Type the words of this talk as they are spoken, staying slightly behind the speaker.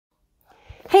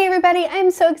everybody,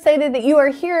 I'm so excited that you are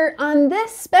here on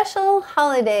this special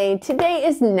holiday. Today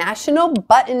is National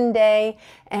Button Day,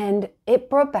 and it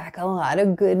brought back a lot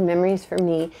of good memories for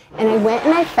me. And I went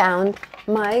and I found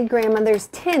my grandmother's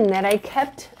tin that I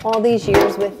kept all these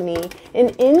years with me.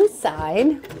 And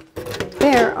inside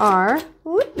there are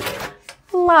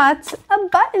lots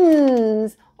of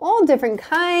buttons, all different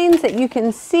kinds that you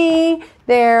can see.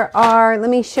 There are, let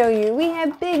me show you, we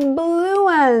have big blue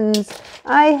ones.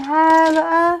 I have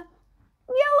a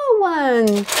yellow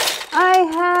one. I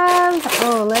have,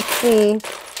 oh, let's see,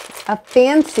 a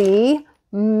fancy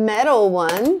metal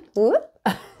one. Whoop.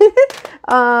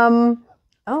 Oh,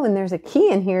 and there's a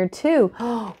key in here too.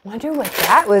 Oh, wonder what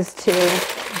that was too.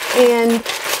 And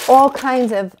all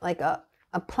kinds of, like a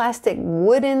plastic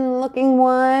wooden looking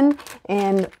one,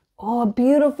 and oh, a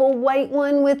beautiful white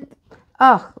one with,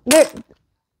 oh,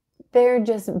 they're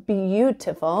just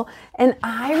beautiful. And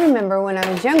I remember when I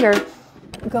was younger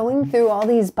going through all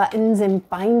these buttons and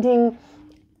finding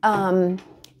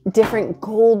different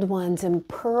gold ones and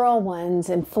pearl ones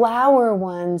and flower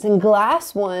ones and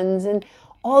glass ones and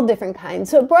all different kinds.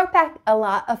 So it brought back a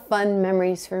lot of fun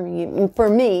memories for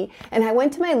me. And I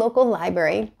went to my local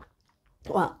library.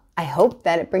 Well, I hope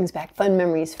that it brings back fun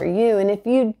memories for you. And if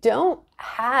you don't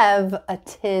have a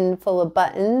tin full of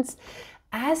buttons,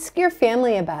 ask your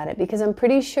family about it, because I'm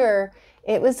pretty sure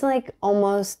it was like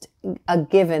almost a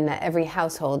given that every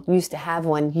household used to have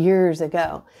one years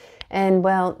ago. And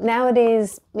well,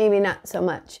 nowadays, maybe not so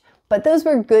much, but those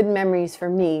were good memories for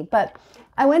me. But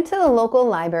I went to the local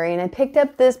library and I picked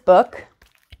up this book,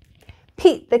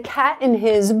 Pete the Cat and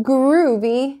his four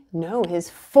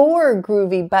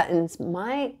groovy buttons.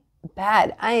 My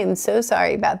bad. I am so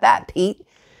sorry about that, Pete.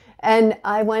 And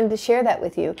I wanted to share that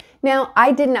with you. Now,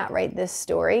 I did not write this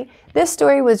story. This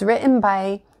story was written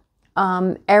by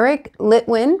Eric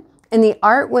Litwin, and the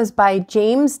art was by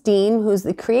James Dean, who's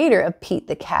the creator of Pete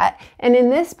the Cat. And in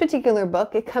this particular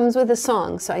book, it comes with a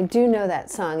song. So I do know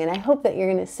that song, and I hope that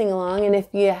you're going to sing along. And if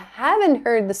you haven't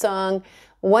heard the song,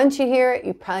 once you hear it,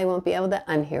 you probably won't be able to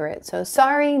unhear it. So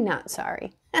sorry, not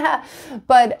sorry.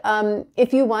 But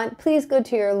if you want, please go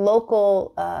to your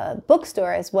local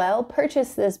bookstore as well.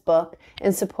 Purchase this book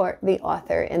and support the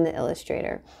author and the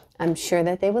illustrator. I'm sure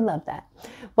that they would love that.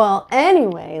 Well,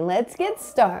 anyway, let's get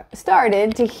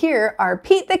started to hear our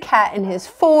Pete the Cat and his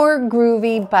four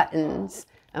groovy buttons.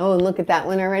 Oh, and look at that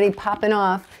one already popping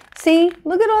off. See,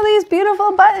 look at all these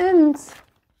beautiful buttons.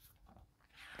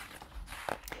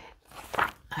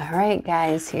 All right,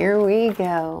 guys, here we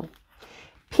go.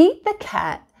 Pete the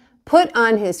Cat put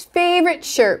on his favorite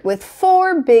shirt with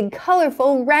four big,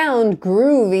 colorful, round,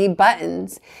 groovy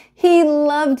buttons. He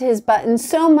loved his buttons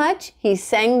so much, he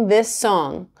sang this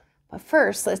song. But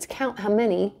first, let's count how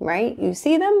many, right? You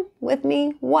see them with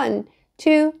me? 1,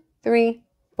 2, 3,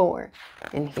 4.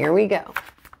 And here we go.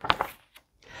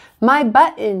 My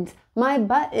buttons, my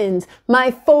buttons,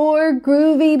 my four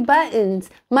groovy buttons.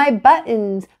 My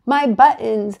buttons, my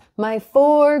buttons, my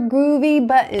four groovy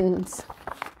buttons.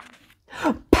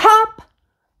 Pop!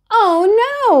 Oh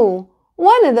no!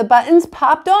 One of the buttons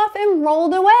popped off and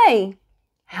rolled away.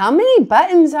 How many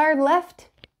buttons are left?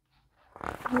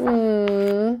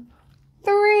 3.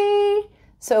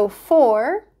 So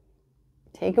 4,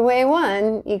 take away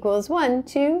 1 equals 1,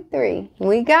 2, 3.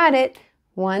 We got it.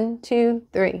 1, 2,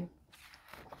 3.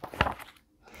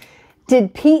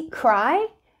 Did Pete cry?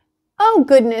 Oh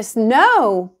goodness,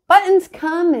 no! Buttons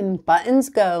come and buttons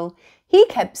go. He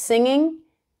kept singing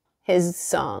his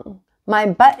song. My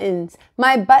buttons,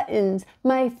 my buttons,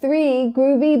 my 3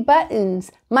 groovy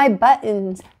buttons. My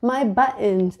buttons, my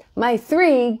buttons, my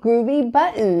 3 groovy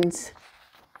buttons.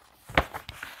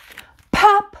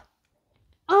 Pop!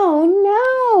 Oh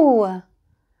no!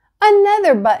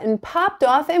 Another button popped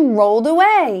off and rolled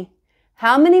away.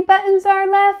 How many buttons are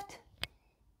left?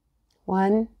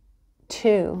 1,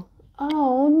 2.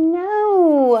 Oh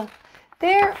no!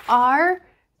 There are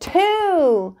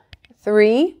 2.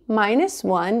 3 minus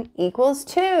 1 equals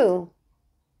 2.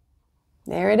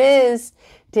 There it is.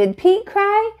 Did Pete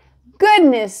cry?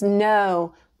 Goodness,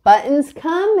 no. Buttons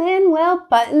come and, well,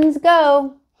 buttons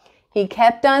go. He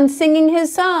kept on singing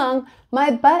his song.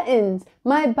 My buttons,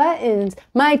 my 2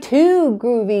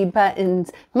 groovy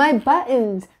buttons. My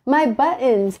buttons, my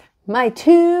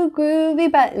 2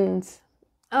 groovy buttons.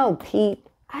 Oh, Pete,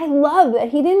 I love that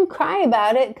he didn't cry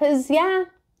about it, because, yeah,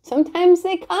 sometimes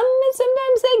they come and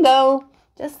sometimes they go,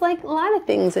 just like a lot of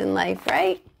things in life,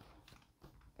 right?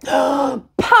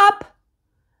 Pop!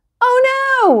 Oh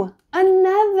no!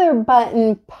 Another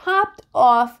button popped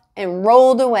off and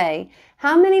rolled away.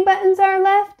 How many buttons are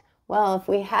left? Well, if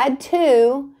we had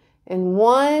 2 and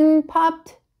 1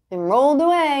 popped and rolled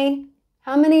away.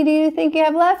 How many do you think you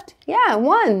have left? Yeah,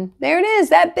 one. There it is,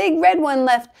 that big red one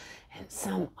left. And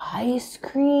some ice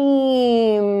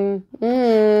cream.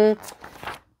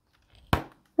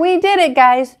 We did it,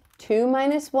 guys. 2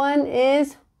 minus 1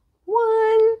 is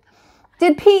 1.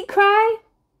 Did Pete cry?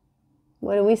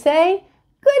 What do we say?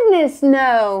 Goodness,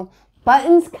 no.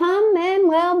 Buttons come and,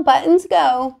 well, buttons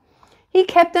go. He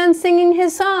kept on singing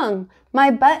his song. My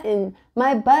button,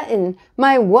 my button,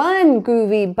 my one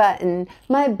groovy button.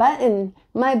 My button,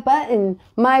 my button,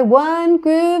 my one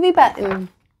groovy button.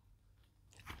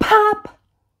 Pop!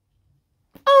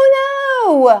 Oh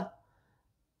no!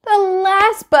 The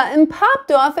last button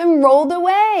popped off and rolled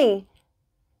away.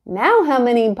 Now how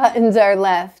many buttons are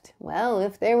left? Well,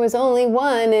 if there was only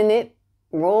one and it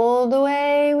rolled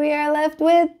away, we are left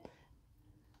with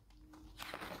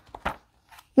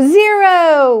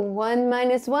 0. 1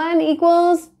 minus 1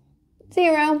 equals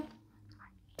 0.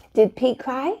 Did Pete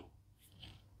cry?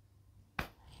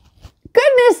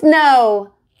 Goodness,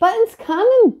 no! Buttons come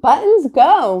and buttons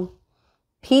go.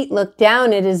 Pete looked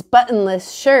down at his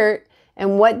buttonless shirt,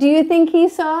 and what do you think he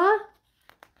saw?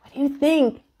 What do you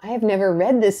think? I have never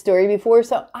read this story before,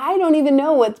 so I don't even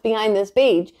know what's behind this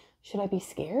page. Should I be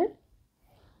scared?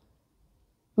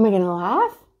 Am I going to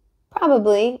laugh?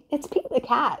 Probably. It's Pete the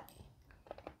cat.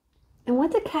 And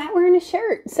what's a cat wearing a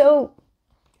shirt? So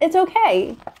it's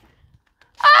okay.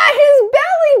 Ah, his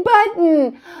belly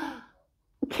button!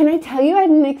 Can I tell you I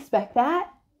didn't expect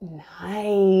that?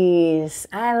 Nice.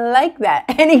 I like that.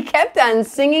 And he kept on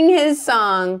singing his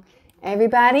song.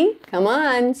 Everybody, come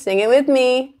on, sing it with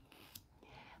me.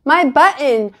 My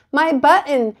button,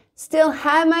 still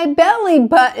have my belly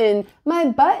button. My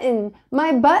button,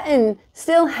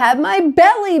 still have my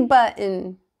belly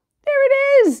button. There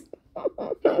it is.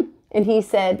 And he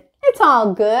said, it's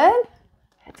all good.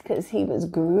 That's because he was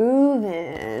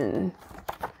grooving.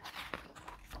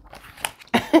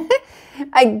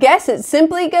 I guess it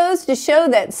simply goes to show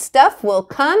that stuff will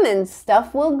come and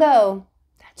stuff will go.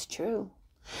 That's true.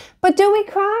 But do we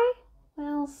cry?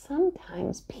 Well,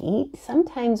 sometimes, Pete.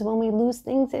 Sometimes when we lose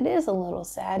things, it is a little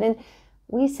sad. And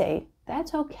we say,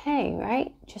 that's okay,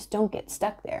 right? Just don't get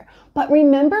stuck there. But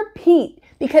remember Pete,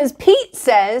 because Pete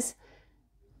says,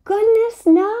 goodness,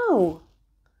 no.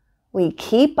 We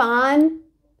keep on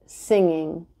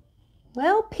singing.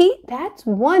 Well, Pete, that's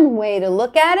one way to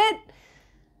look at it.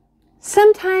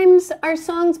 Sometimes our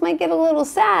songs might get a little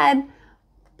sad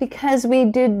because we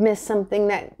did miss something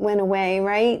that went away,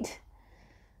 right?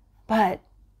 But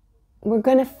we're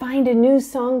going to find a new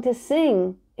song to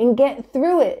sing and get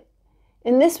through it.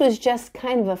 And this was just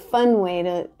kind of a fun way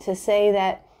to say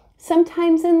that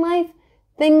sometimes in life,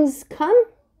 things come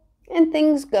and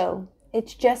things go.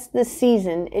 It's just the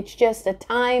season. It's just a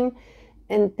time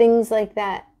and things like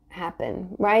that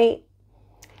happen, right?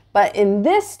 But in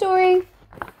this story,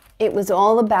 it was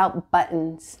all about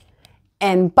buttons.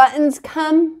 And buttons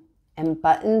come and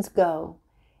buttons go.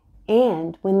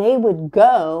 And when they would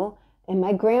go and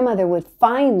my grandmother would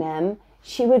find them,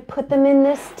 she would put them in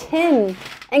this tin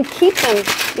and keep them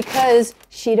because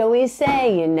she'd always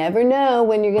say, you never know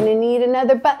when you're going to need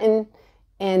another button.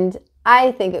 And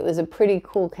I think it was a pretty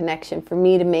cool connection for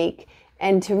me to make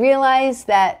and to realize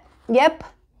that, yep,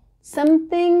 some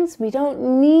things we don't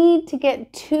need to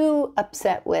get too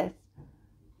upset with,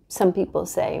 some people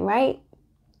say, right?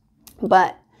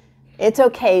 But it's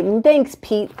okay. Thanks,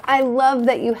 Pete. I love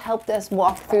that you helped us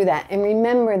walk through that. And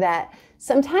remember that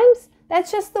sometimes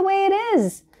that's just the way it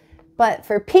is. But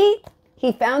for Pete,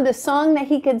 he found a song that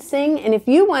he could sing. And if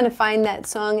you want to find that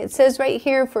song, it says right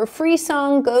here, for a free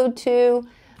song, go to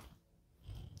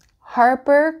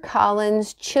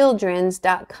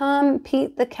HarperCollinsChildren's.com,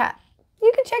 Pete the Cat.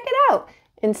 You can check it out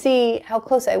and see how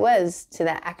close I was to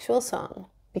that actual song.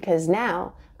 Because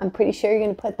now I'm pretty sure you're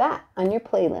going to put that on your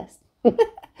playlist.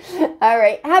 All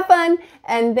right, have fun.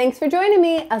 And thanks for joining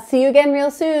me. I'll see you again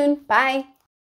real soon. Bye.